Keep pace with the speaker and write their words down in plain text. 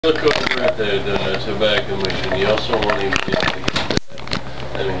Look over at the tobacco machine. You also want to get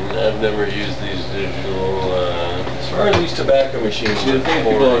I mean, I've never used these digital. As far as these tobacco machines, the thing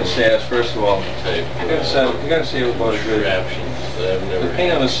people don't understand is, first of all, you gotta save about a good.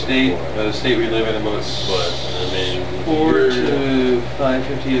 Depending on the state we live in, about $4 to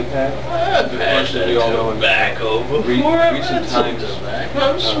 $5.50 a pack. I've had tobacco before. Recent times,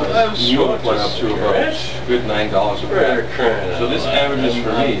 New York went up to about a good $9 a pack. So this averages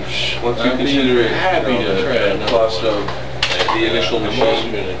for me, once you consider it, the cost of the initial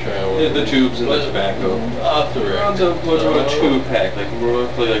machine, the tubes and the tobacco, runs up about $2 a pack, like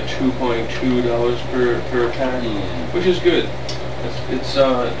roughly like $2.2 per pack, which is good. It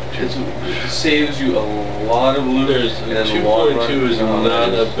saves you a lot of loot. 2.2 is not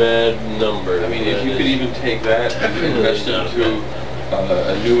a bad number. I mean, if you could even take that and invest into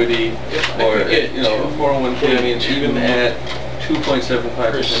annuity or a 401k, I mean, even at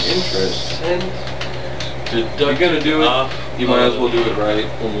 2.75% interest, if you're going to do it, you might as well do it right.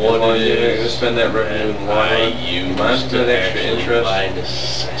 You're going to spend that revenue in line. You might as well spend extra interest. Buy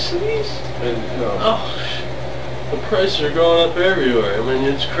necessities? The prices are going up everywhere. I mean,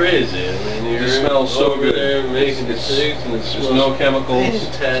 it's crazy. I mean, it smells so good. There making cigs and it there's no chemicals.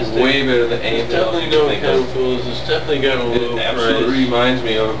 Fantastic. It's way better than anything else. Definitely no chemicals. It's definitely got a low price. It absolutely reminds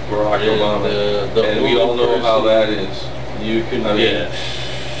me of Barack Obama. And we all know how that is. You can get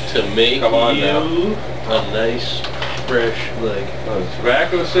to make you a nice, fresh, like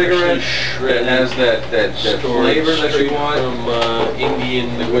tobacco cigarette that has that flavor that you want from Indian.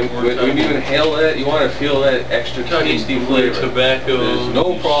 When you inhale that, you want to feel that extra tasty flavor. Tobacco. There's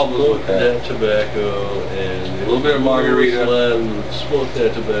no problem with that. Tobacco and a little bit of margarita. Smoke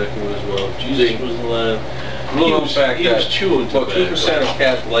that tobacco as well. Jesus was alive. He was chewing tobacco. About 2% of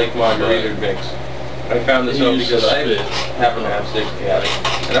cats like margarita mix. I found this out because I happen to have 6 cats.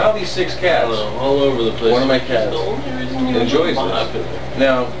 And out of these 6 cats, all over the place, one of my cats enjoys this.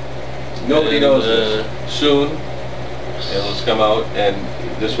 Now, nobody knows this. Soon, it'll come out and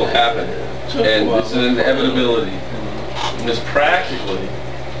this will happen. And this is an inevitability. And it's practically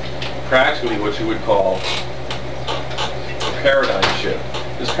what you would call a paradigm shift.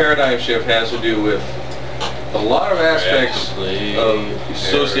 This paradigm shift has to do with a lot of aspects of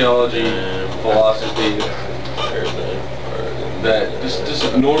sociology, philosophy, that this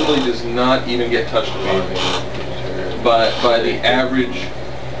normally does not even get touched upon by the average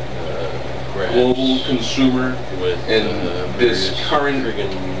global consumer in this current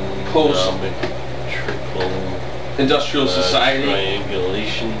post-industrial society.